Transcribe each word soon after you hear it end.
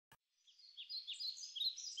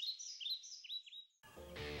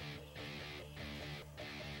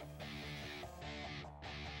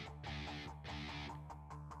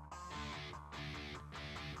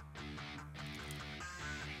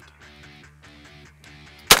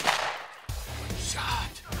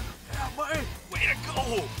fight! Way to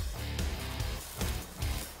go!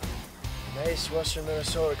 Nice Western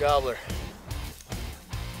Minnesota gobbler.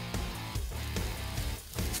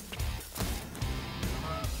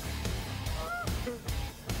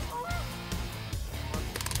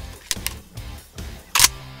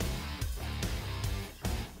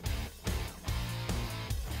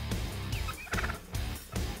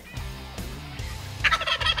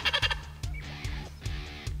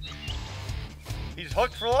 He's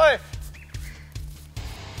hooked for life!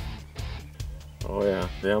 Oh yeah,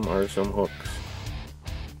 them are some hooks.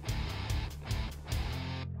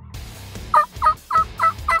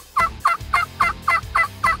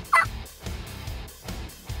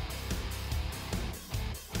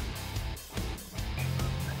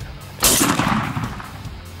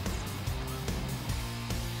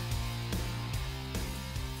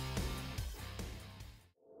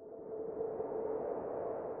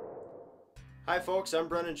 Hi folks, I'm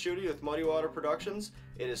Brendan Schutte with Muddy Water Productions.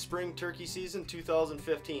 It is spring turkey season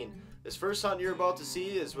 2015. This first hunt you're about to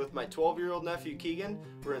see is with my 12-year-old nephew Keegan.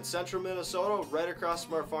 We're in central Minnesota, right across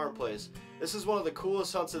from our farm place. This is one of the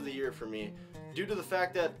coolest hunts of the year for me, due to the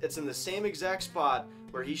fact that it's in the same exact spot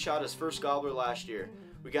where he shot his first gobbler last year.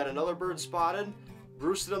 We got another bird spotted,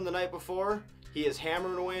 roosted him the night before. He is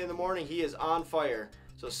hammering away in the morning, he is on fire.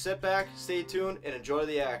 So sit back, stay tuned, and enjoy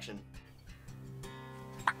the action.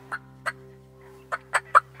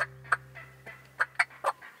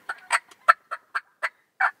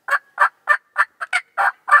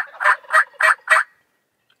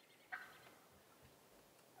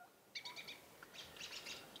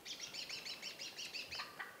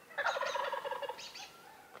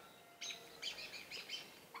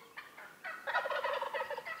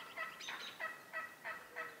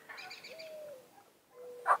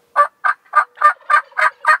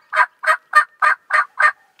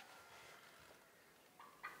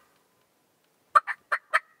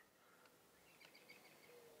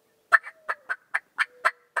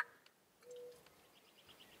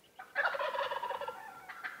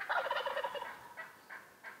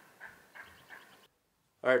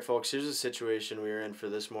 Alright folks, here's the situation we are in for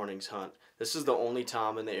this morning's hunt. This is the only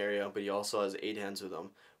tom in the area, but he also has 8 hens with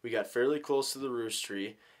him. We got fairly close to the roost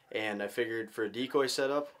tree, and I figured for a decoy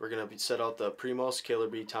setup, we're going to set out the Primos Killer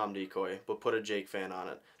Bee Tom decoy, but put a Jake fan on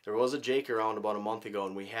it. There was a Jake around about a month ago,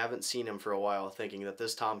 and we haven't seen him for a while, thinking that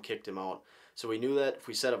this tom kicked him out. So we knew that if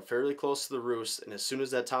we set up fairly close to the roost, and as soon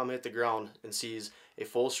as that tom hit the ground and sees a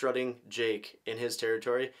full strutting Jake in his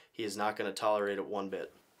territory, he is not going to tolerate it one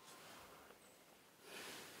bit.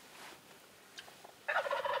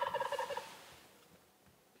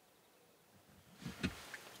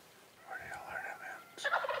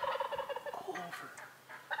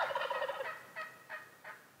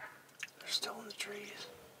 Still in the trees.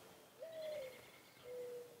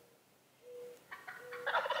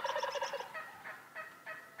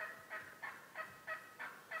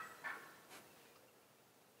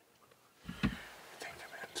 I think them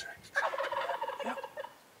insects. Yep.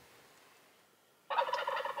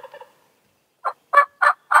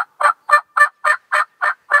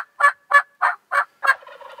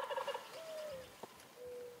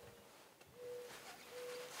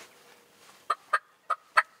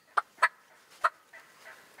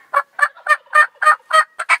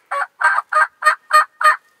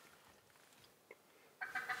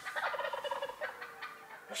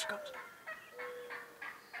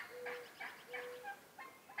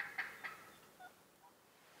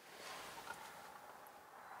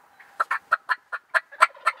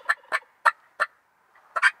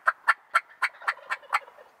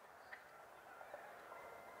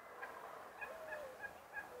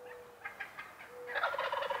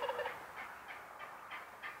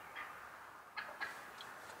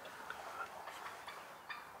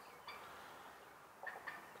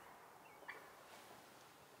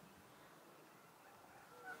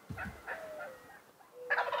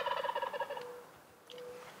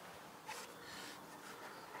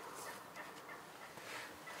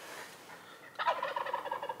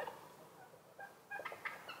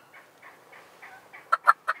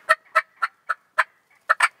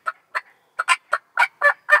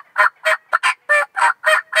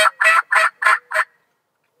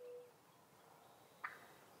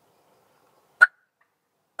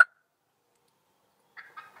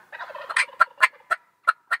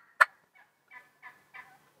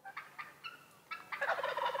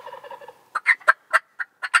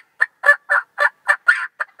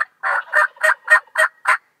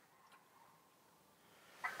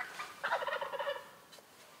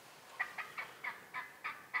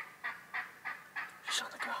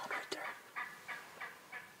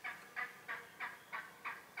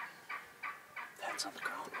 One's on the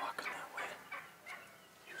ground walking that way.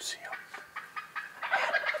 You see him?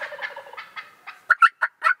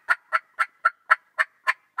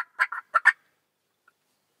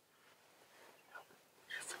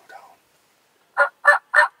 She flew down.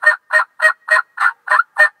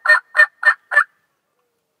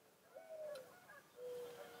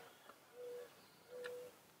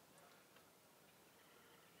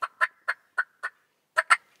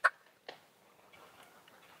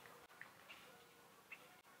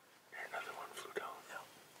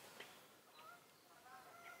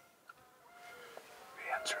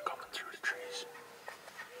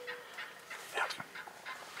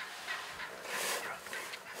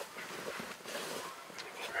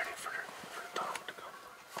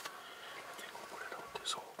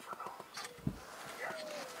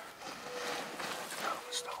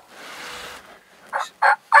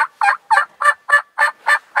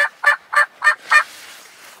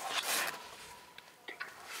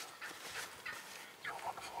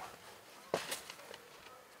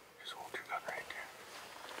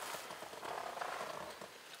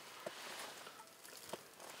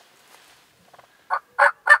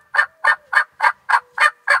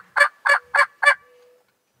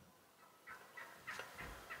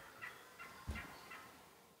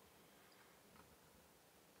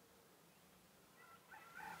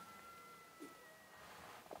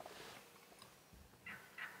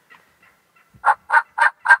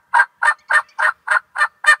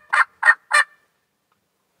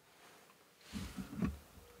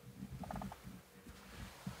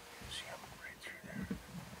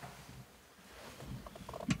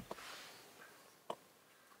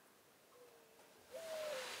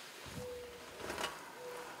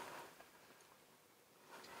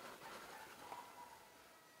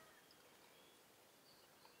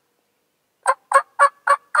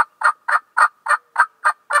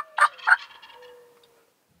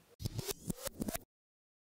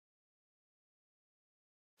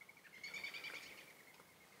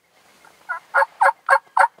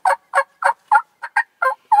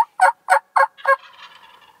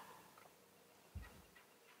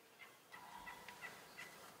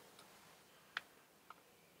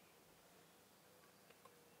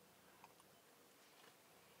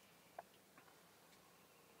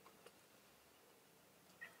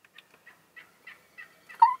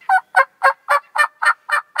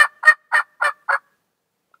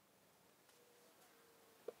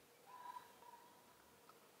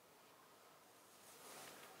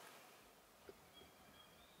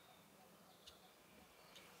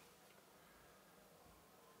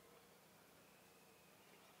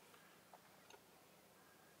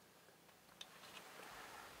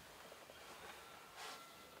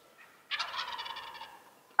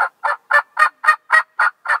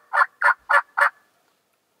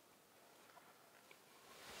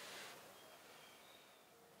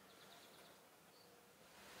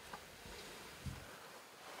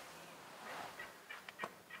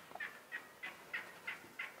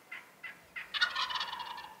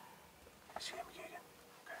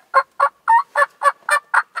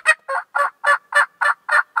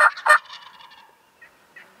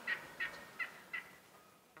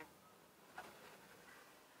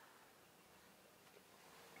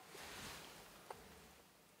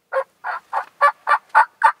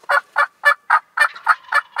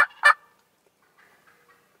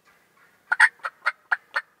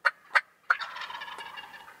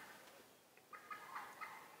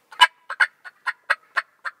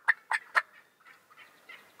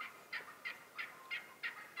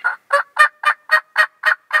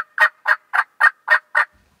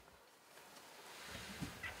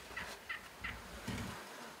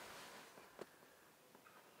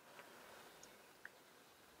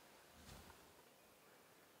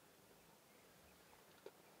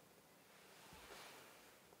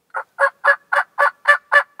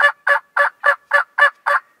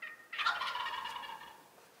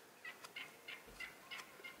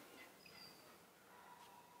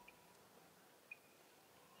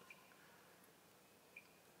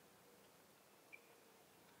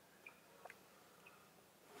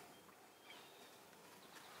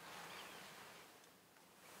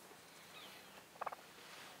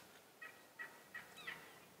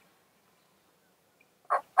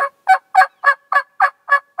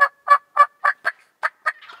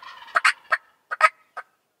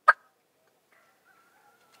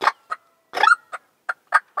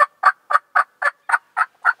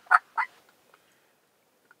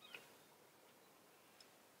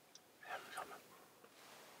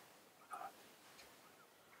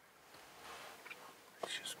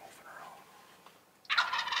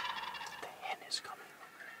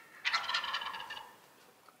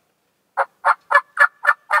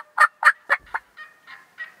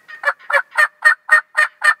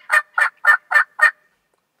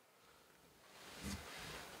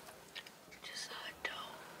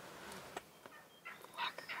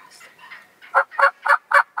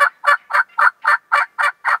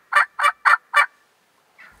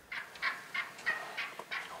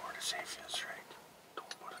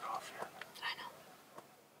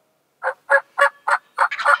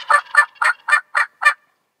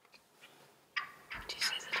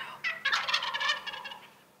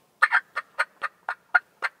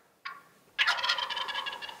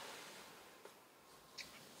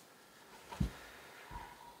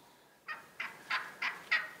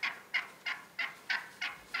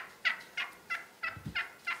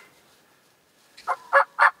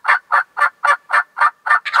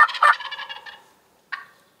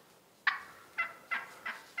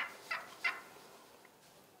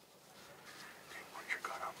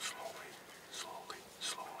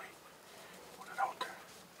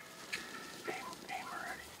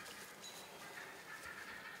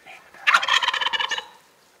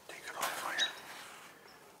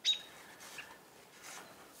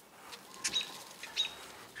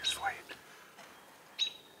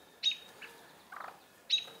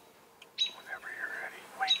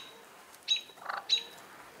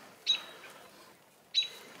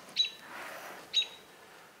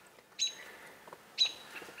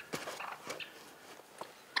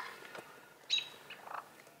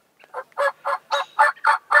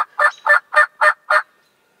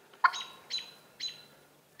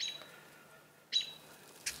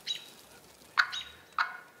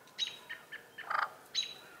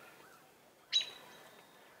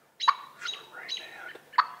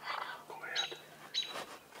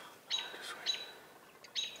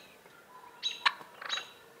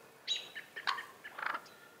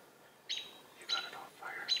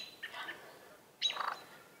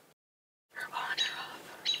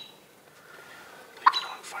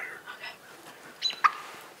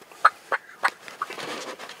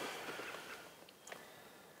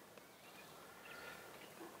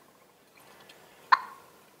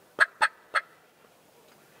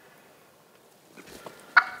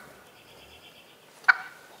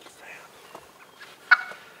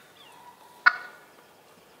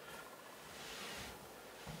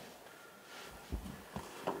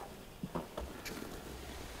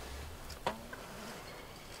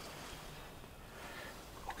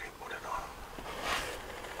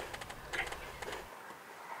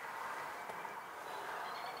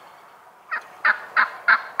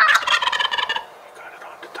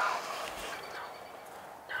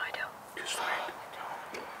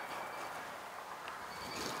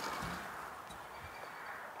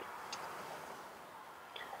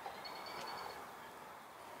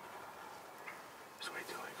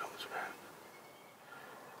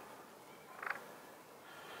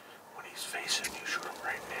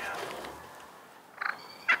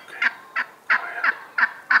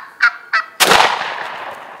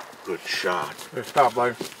 Good shot. Here, stop,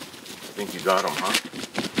 bud. Think you got him, huh?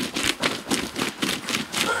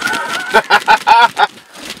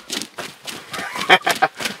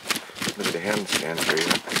 Look at the hen stand straight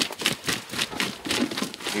up.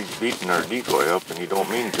 He's beating our decoy up and he don't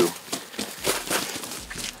mean to.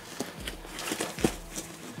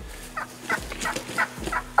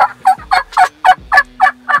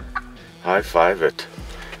 High five it.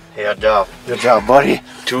 Hey, good job. Good job, buddy.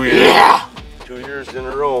 2 years. Yeah. 2 years in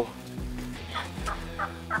a row.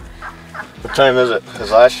 What time is it?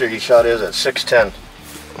 Because last year he shot his at 6:10.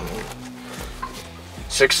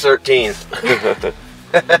 6:13.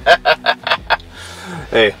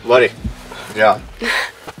 Hey, buddy. Good job.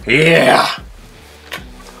 Yeah.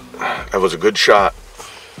 That was a good shot.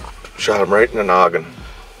 Shot him right in the noggin.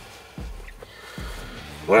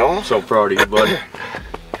 Well, So proud of you, bud.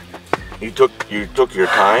 you took your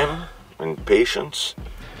time and patience.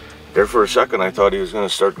 There for a second, I thought he was going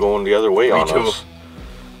to start going the other way Me on too. us.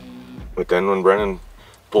 But then when Brennan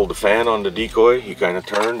pulled the fan on the decoy, he kind of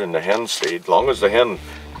turned and the hen stayed. Long as the hen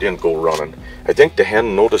didn't go running. I think the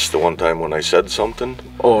hen noticed the one time when I said something.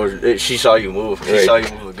 Oh, she saw you move. She Right. saw you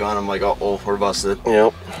move the gun. I'm like, oh, we're busted.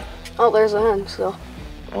 Yep. Oh, there's a hen still.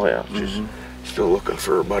 Oh yeah, she's still looking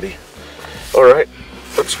for her buddy. All right,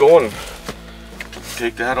 let's go and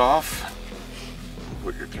take that off.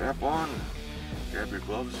 Put your cap on. Grab your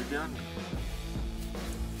gloves again.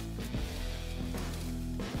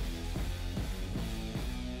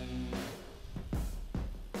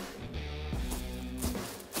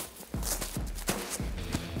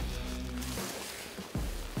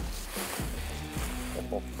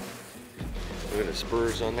 Look at the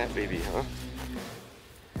spurs on that baby, huh?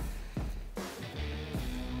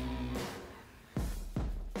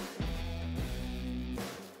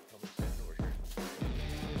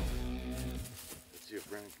 Let's see if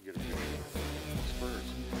Brennan can get a picture of the spurs.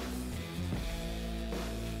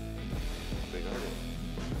 How big are they?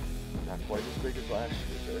 Not quite as big as last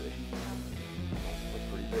year's, are they? But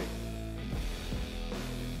pretty big.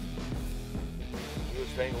 He was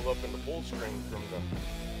tangled up in the pull string from the...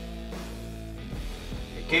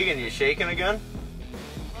 Hey, Keegan, you shaking again?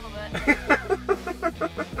 A little bit.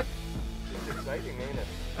 It's exciting, ain't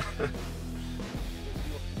it?